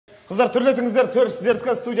Қыздар түрлетіңіздер,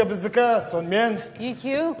 сіздердікі студия біздікі, сонымен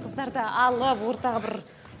екеу қыздарды алып, ортаға бір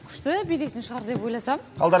күшті билейтін шығар деп ойласам.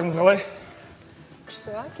 Қалдарыңыз қалай?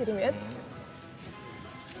 Күшті, керемет.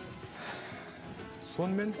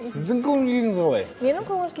 Сонымен сіздің көңіл күйіңіз қалай? Менің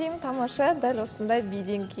көңіл күйім тамаша, дәл осындай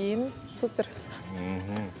биден кейін супер.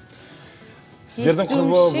 Сіздердің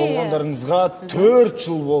құрбы болғандарыңызға 4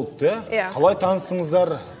 жыл болды, қалай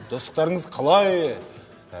танысыңыздар? Достықтарыңыз қалай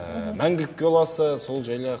мәңгілікке ұласты? Сол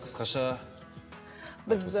жайлы қысқаша.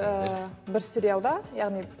 Біз бір сериалда,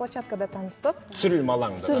 яғни площадкада таныстық. Түсірілім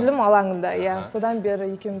алаңында. Түсірілім алаңында, содан бері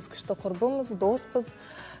екеуміз күшті құрбымыз, доспыз.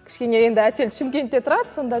 Кішкене енді Әсел Шымкентте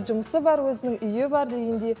тұрады, сонда жұмысы бар, өзінің үйі бар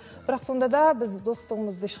дегендей. Бірақ сонда да біз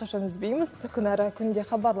достығымызды ешқашан үзбейміз. Күн ара күнде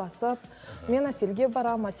хабарласып, мен Әселге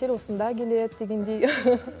барам, Әсел осында келеді дегендей.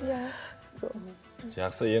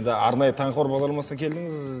 Жақсы, енді арнайы таңқор бағдарламасына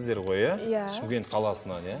келдіңіздер ғой, Шымкент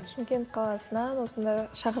қаласынан, Шымкент қаласынан осында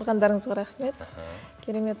шақырғандарыңызға рахмет.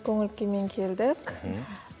 Керемет көңіл күймен келдік.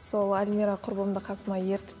 Сол Альмира құрбымды қасыма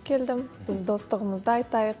ертіп келдім. Біз достығымызды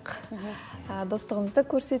айтайық, достығымызды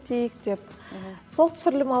көрсетейік деп. Сол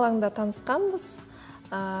түсірілім алаңында танысқанбыз.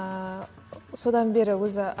 Содан бері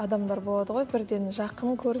өзі адамдар болады ғой, бірден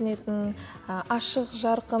жақын көрінетін, ашық,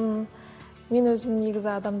 жарқын. Мен өзім негізі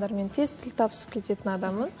адамдармен тез тіл табысып кететін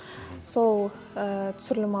адамын. Сол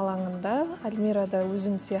түсірілім алаңында Альмира да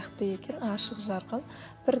өзім сияқты екен, ашық, жарқын.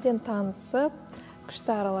 Бірден танысып,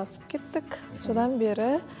 күшті араласып кеттік. Содан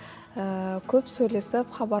бері көп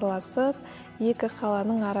сөйлесіп, хабарласып, екі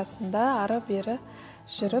қаланың арасында ары-бері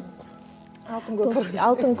жүріп,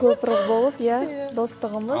 алтын көпір болып,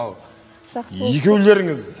 достығымыз жақсы болды.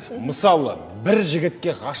 Екеулеріңіз, мысалы, бір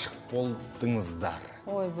жігітке ғашық болдыңыздар.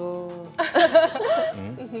 Ой, бұл.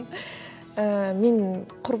 Мен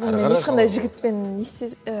құрбыммен ешқандай жігітпен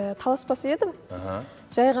таласпас едім.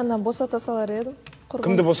 Жай ғана босата салар едім.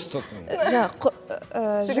 Кімді босататын?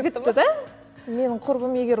 Жігітті да. Менің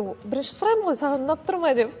құрбым егер бірінші сұраймын ғой, саған ұнап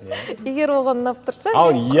тұрма деп. Егер оған ұнап тұрса,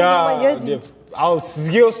 мен деп. Ал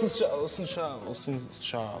сізге ұсыныс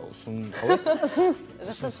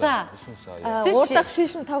жасаса. Ортақ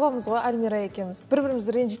шешім табамыз ғой, Альмира екеуміз.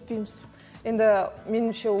 Бір-бірімізді ренжітпейміз. Енді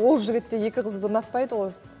меніңше ол жігітте екі қызды ұнатпайды ғой.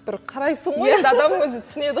 Бір қарайсың ғой, енді адам өзі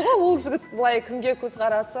түсінеді ғой, ол жігіт былай кімге көз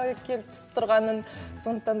қарасы келіп түсіп тұрғанын.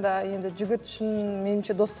 Сондықтан да енді жігіт үшін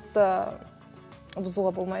меніңше достықты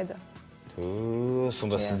бұзуға болмайды.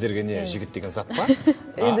 Сонда сіздерге не, жігіт деген зат па?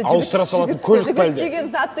 Ауыстыра салатын көлік пәлде? Жігіт деген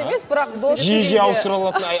зат емес, бірақ дос деген. Жиі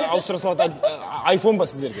ауыстыра салатын айфон ба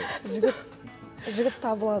сіздерге? Жігіт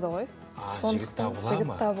табылады ғой. Сондықтан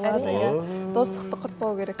жігіт табылады, достықты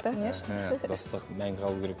құртпау керек та? Достық мәңгі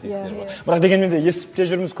қалу керек дейсіздер ғой. Бірақ дегенмен де естіп те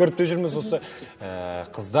жүрміз, көріп те жүрміз, осы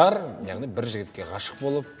қыздар, яғни бір жігітке ғашық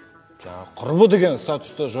болып, құрбы деген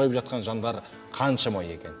статусты жойып жатқан жандар қаншама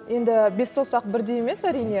екен? Енді бес саусақ бірдей емес,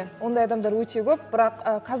 әрине. Ондай адамдар өте көп, бірақ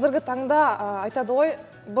қазіргі таңда айтады ғой,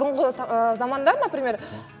 бұрынғы заманда, например,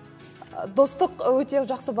 достық өте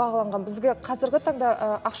жақсы бағаланған. Бізге қазіргі таңда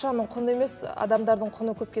ақшаның құны емес, адамдардың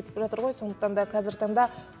құны көп кетіп жатыр ғой. Сондықтан да қазіргі таңда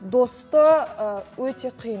досты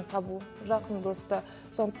өте қиын табу, жақын досты.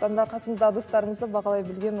 Сондықтан да қасымыздағы достарымызды бағалай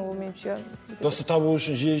білген ол меніңше. Досты табу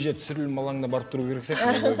үшін жиі түсірілім алаңында барып тұру керек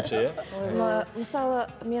сияқты. Мысалы,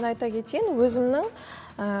 мен айта кетейін, өзімнің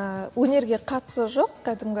өнерге қатысы жоқ,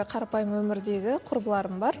 кәдімгі қарапайым өмірдегі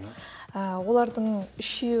құрбыларым бар. Олардың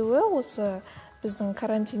үшеуі осы біздің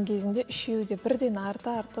карантин кезінде үшеуі де бірден арты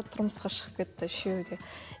тұрмысқа шығып кетті, үшеуі де.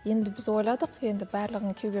 Енді біз ойладық, енді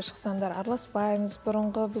барлығын күйеуге шықсаңдар араласпаймыз,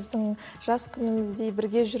 бұрынғы біздің жас күніміздей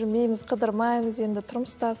бірге жүрмейміз, қыдырмаймыз, енді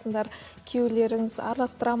тұрмыстасыңдар, күйеулеріңіз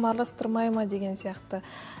араластырмай ма деген сияқты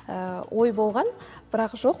ой болған.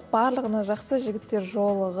 Бірақ жоқ, барлығына жақсы жігіттер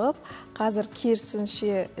жолығып, қазір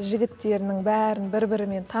керісінше жігіттерінің бәрін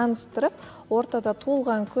бір-бірімен таныстырып, ортада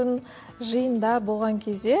туылған күн, жиындар болған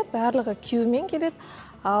кезде барлығы күйеумен келеді.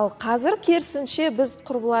 Ал қазір керісінше біз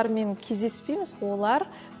құрбылармен кездеспейміз, олар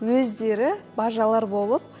өздері бажалар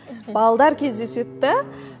болып, балдар кездесетті,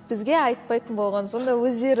 бізге айтпайтын болған. Сонда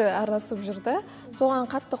өздері араласып жүрді. Соған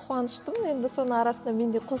қатты қуаныштым, енді соның арасында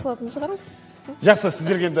мен де қосылатын шығармын. Жақсы,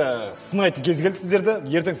 сіздерге енді сынайтын кез келді сіздерді.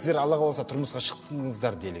 Ертең сіздер Алла қаласа тұрмысқа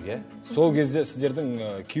шықтыңыздар делік, Сол кезде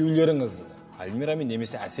сіздердің күйеулеріңіз Альмирамен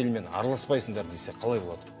немесе Әселмен араласпайсыңдар десе қалай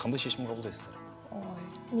болады? Қандай шешім қабылдайсыздар?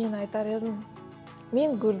 Мен айтар едім,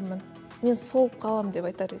 мен гүлмін. Мен солып қалам деп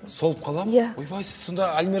айтар едім. Солып қалам? Ойбай, сіз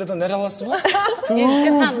сонда Альмирадан нәр аласыз ба?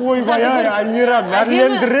 Ойбай, Альмира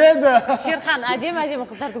нәрлендіреді. Шерхан, әдемі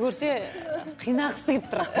қыздарды көрсе қинағысы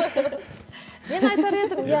келіп тұрады. Мен айтар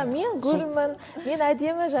едім, мен гүлмін, мен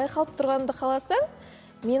әдемі жайқалып тұрғанды қаласаң,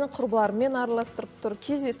 менің құрбыларыммен араластырып тұр,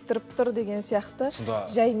 кездестіріп тұр деген сияқты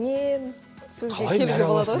жаймен сөзге қалай келуге нәр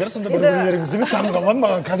болады. аласыздар сонда бір-бірлеріңізді? Мен таң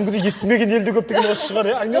маған кәдімгідей естімеген елде көп деген осы шығар,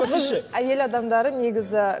 Альмира сіз ше? Әйел адамдары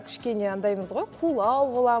негізі кішкене андаймыз ғой,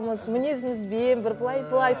 қулау боламыз, мінезімізбен бір былай.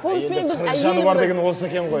 Сонысымен біз әйеліміз. Жаны бар деген осы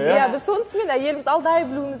екен ғой, иә? Біз сонысымен әйеліміз алдай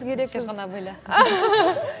білуіміз керек. Шерхана бөлі.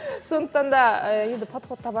 Сондықтан да енді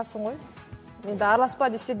подход табасың ғой. Енді араласпа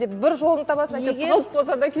десе де бір жолын табасың, әкеп тығылып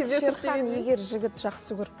болса да кездесіп Шерхан егер жігіт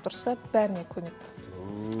жақсы көріп тұрса, бәріне көнеді.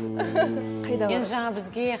 Енді жаңа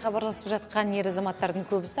бізге хабарласып жатқан ер азаматтардың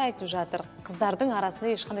көбісі айтып жатыр, қыздардың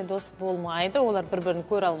арасында ешқандай дос болмайды, олар бір-бірін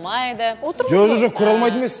көре алмайды. Жоқ, көре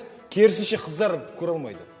алмайды емес. Керісінше қыздар көре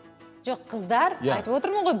алмайды. Жоқ, қыздар айтып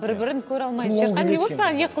отырмын ғой, бір-бірін көре алмайды. Шерхан не болса,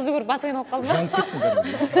 не қызы көріп басы айналып қалды ма?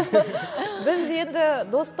 Біз енді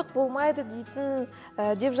достық болмайды дейтін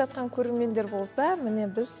деп жатқан көрермендер болса, міне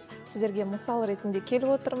біз сіздерге мысал ретінде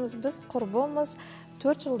келіп отырмыз. Біз құрбымыз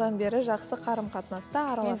 4 жылдан бері жақсы қарым-қатынаста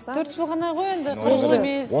араласамыз. 4 жыл ғана ғой енді, 10 жыл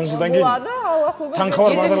емес. 10 жылдан кейін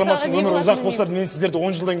таңқабар бағдарламасы өмір ұзақ болса, мен сіздерді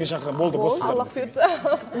 10 жылдан кейін шақырамын. Болды, бос Аллах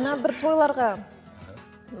бұйыртса. Мына бір тойларға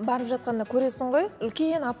барып жатқанда көресің ғой,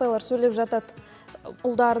 үлкен апайлар сөйлеп жатады,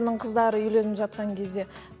 ұлдарының қыздары үйленіп жатқан кезде.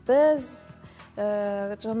 Біз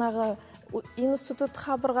жаңағы институт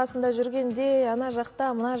қабырғасында жүргенде ана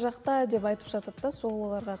жақта, мына жақта деп айтып жатады да,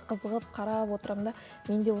 соларға қызығып қарап отырам да,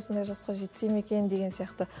 мен де осындай жасқа жетсем екен деген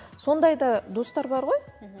сияқты. Сондай да достар бар ғой?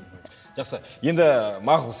 Жақсы. Енді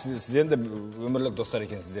мақұл, сіз енді өмірлік достар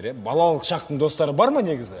екенсіздер, балалық шақтың достары бар ма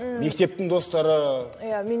негізі? Мектептің достары?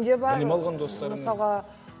 Иә, менде бар. Білім алған достарыңыз? Мысалға,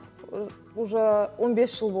 уже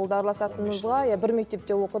 15 жыл болды араласатынымызға, бір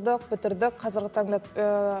мектепте оқыдық, бітірдік, қазіргі таңда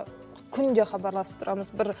күнде хабарласып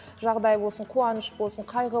тұрамыз. Бір жағдай болсын, қуаныш болсын,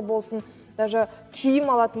 қайғы болсын, даже киім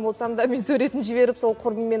алатын болсам да, мен суретін жіберіп, сол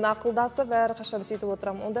құрбыммен ақылдасып, әрқашан сөйтіп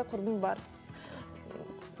отырамын. Ондай құрбым бар.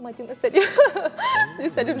 Мадина, сәлем.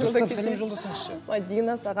 Сәлем жолдасаңызшы.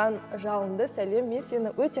 Мадина, саған жалынды сәлем, мен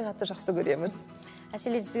сені өте қатты жақсы көремін.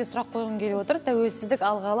 Әселе, сізге сұрақ қойғым келіп отыр. Тәуелсіздік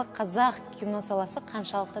алғалы қазақ кино саласы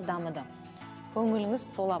қаншалықты дамыды? Көңіліңіз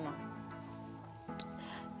тола ма?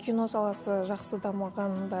 Кино саласы жақсы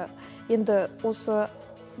дамығанда, енді осы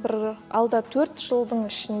бір алда 4 жылдың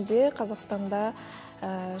ішінде Қазақстанда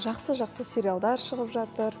жақсы сериалдар шығып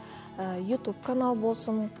жатыр. YouTube канал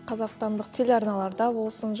болсын, қазақстандық телеарналарда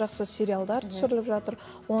болсын, жақсы сериалдар түсіріліп жатыр.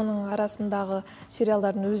 Оның арасындағы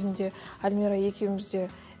сериалдардың өзінде Альмира екеуміз де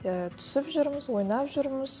түсіп жүрміз, ойнап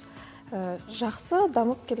жүрміз. Жақсы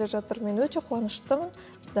дамып келе жатыр. Мен өте қуаныштымын.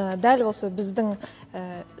 Дәл осы біздің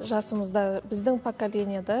жасымызда, біздің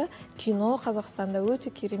поколенияда кино Қазақстанда өте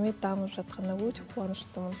керемет дамып жатқанда өте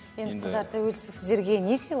қуаныштымын. Енді қыздар тәуелсіздік сіздерге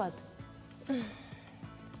не сыйлады?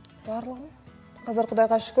 Барлығын. Қазір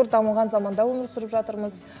Құдайға шүкір дамыған заманда өмір сүріп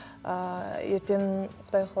жатырмыз. Ертең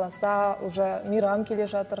Құдай қаласа уже мейрам келе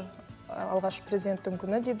жатыр. Алғаш президенттің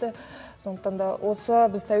күні дейді. Сондықтан да осы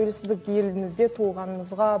біз тәуелсіздік елімізде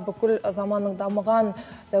туылғанымызға, бүкіл заманның дамыған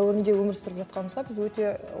дәуірінде өмір сүріп жатқанымызға біз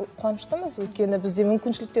өте қуаныштымыз. Өйткені бізде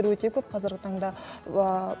мүмкіншіліктер өте көп. Қазіргі таңда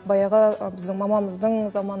баяғы біздің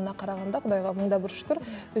мамамыздың заманына қарағанда, Құдайға мыңда бір шүкір,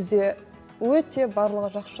 бізде өте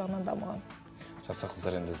барлығы жақсы жағынан дамыған. Жақсы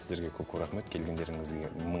қыздар, енді сіздерге көп рахмет, келгендеріңізге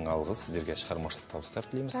мың алғыс, сіздерге шығармашылық табыстар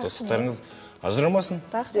тілейміз. Достықтарыңыз ажырамасын.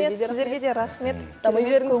 Рахмет, сіздерге де рахмет. Дамай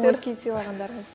беріңіздер. Көңіл күй сыйлағандарыңыз.